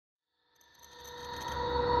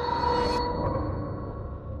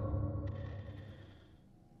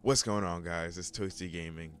What's going on, guys? It's Toasty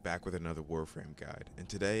Gaming, back with another Warframe guide, and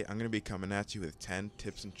today I'm going to be coming at you with 10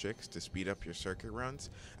 tips and tricks to speed up your circuit runs,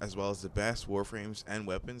 as well as the best Warframes and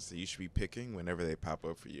weapons that you should be picking whenever they pop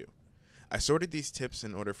up for you. I sorted these tips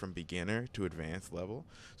in order from beginner to advanced level,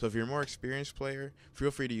 so if you're a more experienced player, feel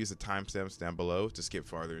free to use the timestamps down below to skip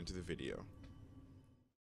farther into the video.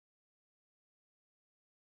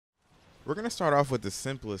 We're going to start off with the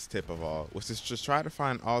simplest tip of all, which is just try to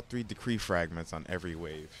find all 3 decree fragments on every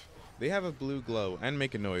wave. They have a blue glow and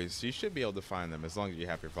make a noise, so you should be able to find them as long as you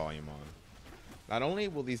have your volume on. Not only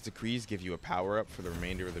will these decrees give you a power up for the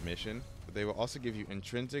remainder of the mission, but they will also give you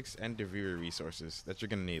intrinsics and Deviri resources that you're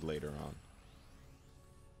going to need later on.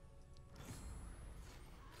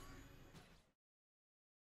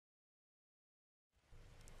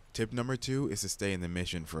 Tip number 2 is to stay in the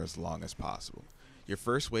mission for as long as possible. Your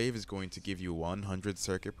first wave is going to give you 100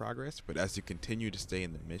 circuit progress, but as you continue to stay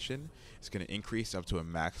in the mission, it's going to increase up to a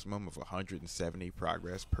maximum of 170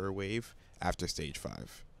 progress per wave after stage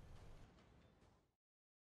 5.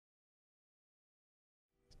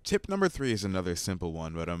 Tip number 3 is another simple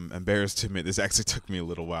one, but I'm embarrassed to admit this actually took me a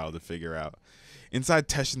little while to figure out. Inside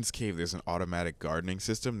Teshin's cave, there's an automatic gardening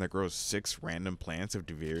system that grows 6 random plants of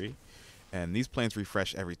Deviri, and these plants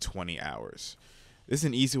refresh every 20 hours. This is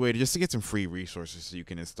an easy way to get some free resources so you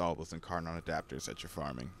can install those Incarnon adapters that you're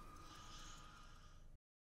farming.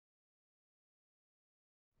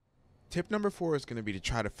 Tip number 4 is going to be to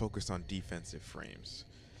try to focus on defensive frames.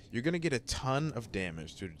 You're going to get a ton of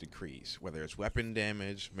damage through the decrees, whether it's weapon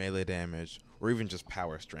damage, melee damage, or even just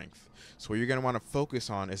power strength. So what you're going to want to focus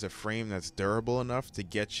on is a frame that's durable enough to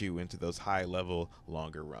get you into those high level,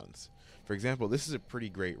 longer runs. For example, this is a pretty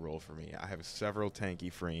great role for me. I have several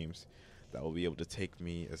tanky frames that will be able to take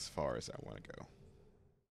me as far as I want to go.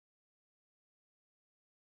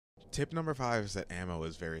 Tip number 5 is that ammo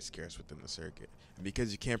is very scarce within the circuit, and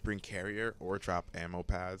because you can't bring carrier or drop ammo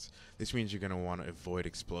pads, this means you're going to want to avoid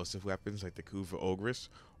explosive weapons like the Kuva Ogress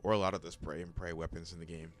or a lot of the spray and pray weapons in the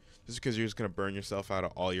game, just because you're just going to burn yourself out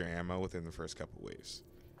of all your ammo within the first couple waves.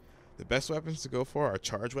 The best weapons to go for are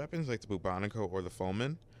charge weapons like the Bubonico or the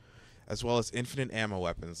Foeman, as well as infinite ammo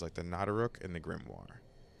weapons like the Nadaruk and the Grimoire.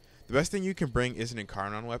 The best thing you can bring is an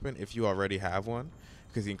Incarnon weapon if you already have one,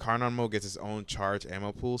 because the Incarnon mode gets its own charge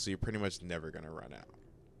ammo pool, so you're pretty much never going to run out.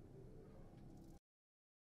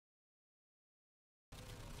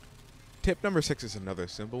 Tip number 6 is another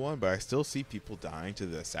simple one, but I still see people dying to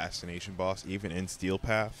the assassination boss even in Steel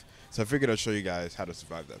Path, so I figured I'd show you guys how to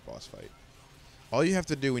survive that boss fight. All you have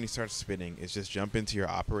to do when you start spinning is just jump into your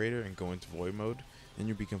operator and go into void mode, then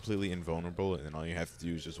you'll be completely invulnerable, and then all you have to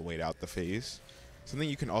do is just wait out the phase. Something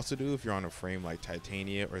you can also do if you're on a frame like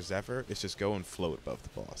Titania or Zephyr is just go and float above the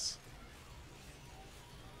boss.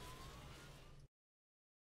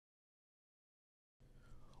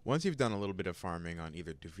 Once you've done a little bit of farming on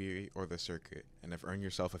either Deviri or the circuit and have earned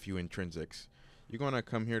yourself a few intrinsics, you're going to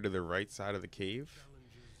come here to the right side of the cave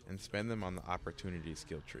and spend them on the opportunity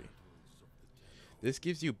skill tree. This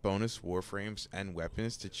gives you bonus warframes and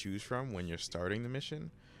weapons to choose from when you're starting the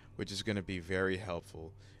mission, which is going to be very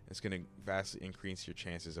helpful. It's going to vastly increase your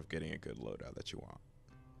chances of getting a good loadout that you want.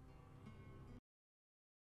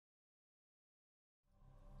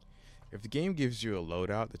 If the game gives you a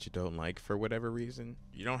loadout that you don't like for whatever reason,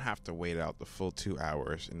 you don't have to wait out the full 2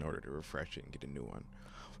 hours in order to refresh it and get a new one.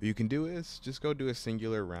 What you can do is just go do a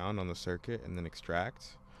singular round on the circuit and then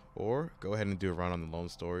extract, or go ahead and do a run on the Lone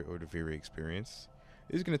Story or Deviri Experience.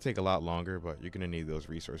 It's going to take a lot longer, but you're going to need those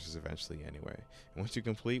resources eventually anyway. And once you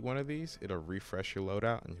complete one of these, it'll refresh your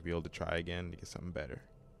loadout and you'll be able to try again to get something better.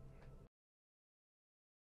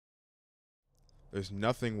 There's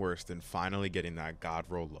nothing worse than finally getting that God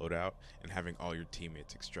roll loadout and having all your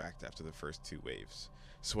teammates extract after the first 2 waves.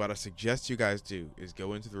 So what I suggest you guys do is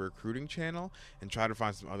go into the recruiting channel and try to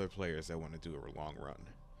find some other players that want to do a long run.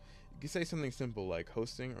 You can say something simple like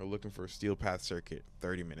hosting or looking for a Steel Path circuit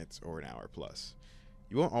 30 minutes or an hour plus.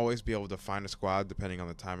 You won't always be able to find a squad depending on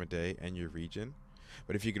the time of day and your region,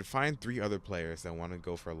 but if you can find 3 other players that want to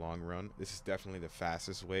go for a long run, this is definitely the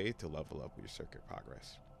fastest way to level up your circuit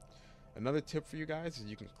progress. Another tip for you guys is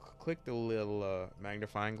you can click the little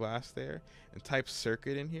magnifying glass there and type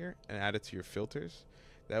circuit in here and add it to your filters.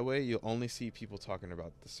 That way you'll only see people talking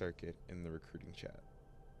about the circuit in the recruiting chat.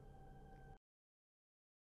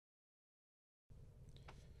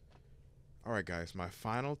 Alright guys, my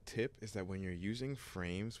final tip is that when you're using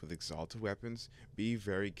frames with exalted weapons, be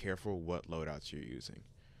very careful what loadouts you're using.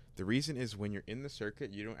 The reason is when you're in the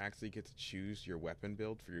circuit, you don't actually get to choose your weapon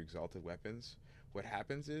build for your exalted weapons. What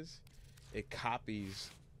happens is it copies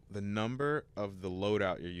the number of the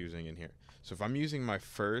loadout you're using in here. So if I'm using my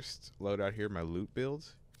first loadout here, my loot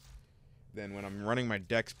build, Then when I'm running my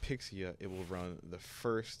Dex Pixia, it will run the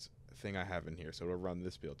first thing I have in here. So it'll run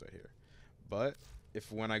this build right here. But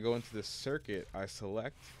if when I go into the circuit, I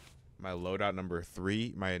select my loadout number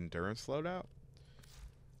 3, my endurance loadout,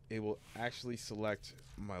 it will actually select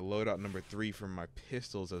my loadout number 3 from my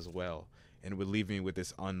pistols as well, and it would leave me with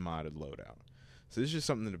this unmodded loadout. So this is just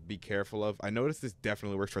something to be careful of. I noticed this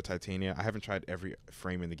definitely works for Titania. I haven't tried every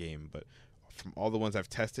frame in the game, but from all the ones I've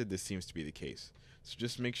tested, this seems to be the case. So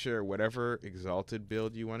just make sure whatever exalted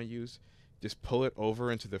build you want to use, just pull it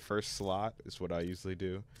over into the first slot is what I usually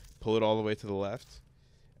do. Pull it all the way to the left,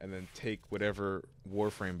 and then take whatever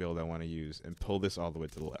Warframe build I want to use and pull this all the way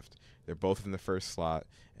to the left. They're both in the first slot,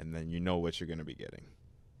 and then you know what you're going to be getting.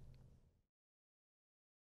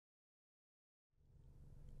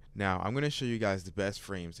 Now, I'm going to show you guys the best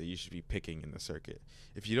frames that you should be picking in the circuit.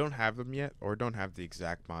 If you don't have them yet, or don't have the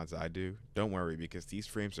exact mods I do, don't worry, because these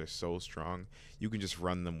frames are so strong, you can just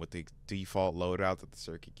run them with the default loadout that the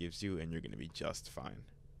circuit gives you, and you're going to be just fine.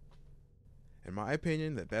 In my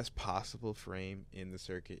opinion, the best possible frame in the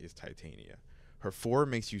circuit is Titania. Her 4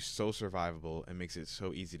 makes you so survivable and makes it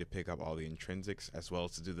so easy to pick up all the intrinsics, as well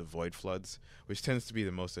as to do the Void Floods, which tends to be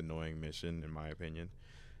the most annoying mission in my opinion.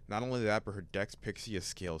 Not only that, but her Dex Pixia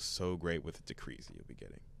scales so great with the decrees that you'll be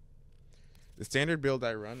getting. The standard build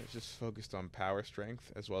I run is just focused on power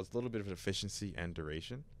strength, as well as a little bit of efficiency and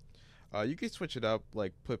duration. You can switch it up,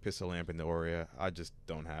 like put Pistol Lamp in the Aurea. I just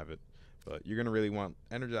don't have it. But you're going to really want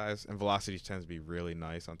Energize, and Velocity tends to be really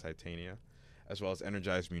nice on Titania, as well as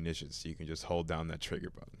Energized Munitions, so you can just hold down that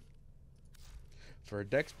trigger button. For a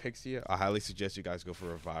Dex Pixia, I highly suggest you guys go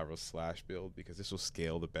for a Viral Slash build, because this will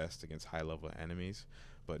scale the best against high-level enemies.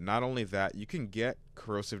 But not only that, you can get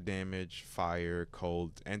corrosive damage, fire,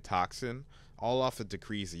 cold, and toxin, all off the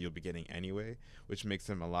decrees that you'll be getting anyway, which makes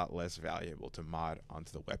them a lot less valuable to mod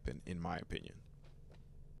onto the weapon, in my opinion.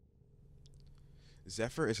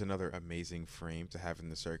 Zephyr is another amazing frame to have in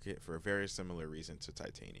the circuit for a very similar reason to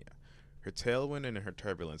Titania. Her tailwind and her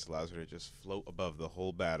turbulence allows her to just float above the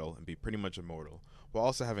whole battle and be pretty much immortal, while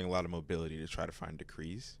also having a lot of mobility to try to find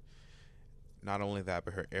decrees. Not only that,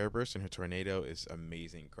 but her airburst and her tornado is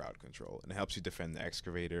amazing crowd control, and it helps you defend the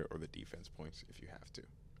excavator or the defense points if you have to.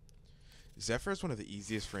 Zephyr is one of the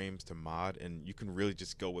easiest frames to mod, and you can really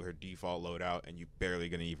just go with her default loadout and you're barely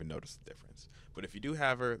going to even notice the difference. But if you do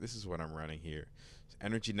have her, this is what I'm running here.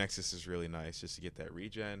 Energy Nexus is really nice just to get that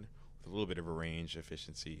regen with a little bit of a range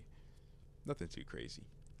efficiency. Nothing too crazy.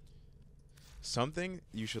 Something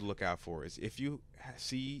you should look out for is if you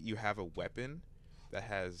see you have a weapon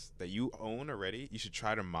that you own already, you should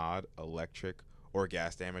try to mod electric or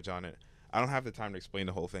gas damage on it. I don't have the time to explain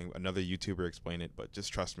the whole thing. Another YouTuber explained it, but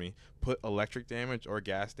just trust me. Put electric damage or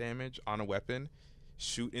gas damage on a weapon,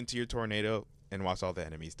 shoot into your tornado, and watch all the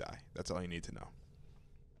enemies die. That's all you need to know.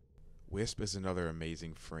 Wisp is another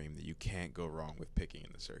amazing frame that you can't go wrong with picking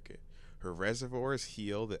in the circuit. Her reservoirs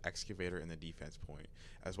heal the excavator and the defense point,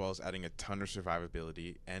 as well as adding a ton of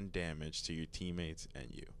survivability and damage to your teammates and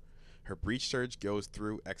you. Her Breach Surge goes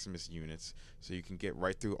through Eximus units, so you can get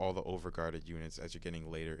right through all the overguarded units as you're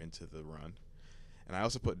getting later into the run. And I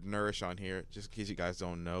also put Nourish on here, just in case you guys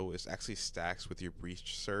don't know. It actually stacks with your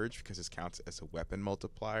Breach Surge because it counts as a weapon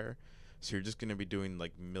multiplier. So you're just going to be doing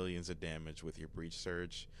like millions of damage with your Breach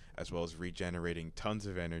Surge, as well as regenerating tons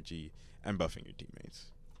of energy and buffing your teammates.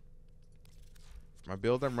 For my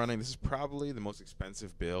build I'm running, this is probably the most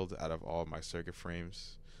expensive build out of all of my circuit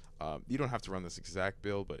frames. You don't have to run this exact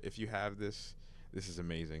build, but if you have this, this is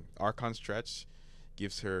amazing. Archon Stretch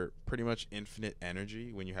gives her pretty much infinite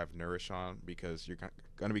energy when you have Nourish on, because you're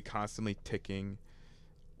going to be constantly ticking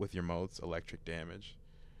with your motes, electric damage.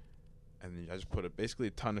 And I just put basically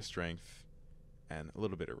a ton of strength and a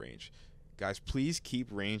little bit of range. Guys, please keep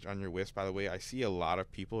range on your Wisp. By the way, I see a lot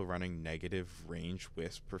of people running negative range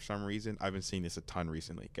Wisp for some reason. I've been seeing this a ton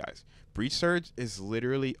recently. Guys, Breach Surge is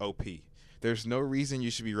literally OP. There's no reason you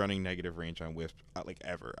should be running negative range on Wisp, like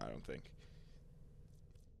ever, I don't think.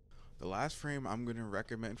 The last frame I'm going to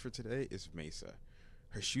recommend for today is Mesa.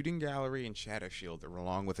 Her Shooting Gallery and Shadow Shield,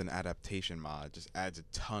 along with an adaptation mod, just adds a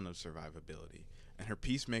ton of survivability. And her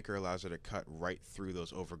Peacemaker allows her to cut right through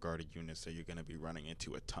those overguarded units that you're going to be running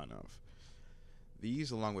into a ton of. These,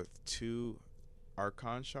 along with 2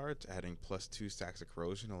 Archon Shards, adding +2 stacks of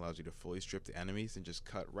corrosion, allows you to fully strip the enemies and just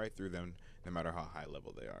cut right through them no matter how high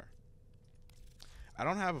level they are. I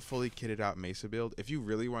don't have a fully kitted out Mesa build. If you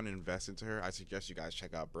really want to invest into her, I suggest you guys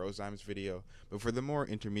check out Brozyme's video. But for the more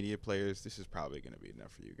intermediate players, this is probably going to be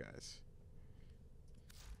enough for you guys.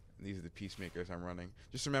 And these are the Peacemakers I'm running.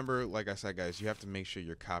 Just remember, like I said, guys, you have to make sure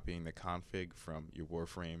you're copying the config from your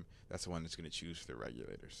Warframe. That's the one that's going to choose for the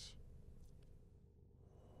regulators.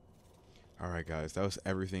 Alright guys, that was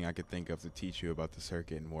everything I could think of to teach you about the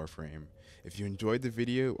circuit in Warframe. If you enjoyed the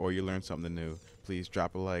video or you learned something new, please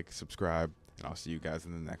drop a like, subscribe, and I'll see you guys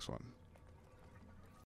in the next one.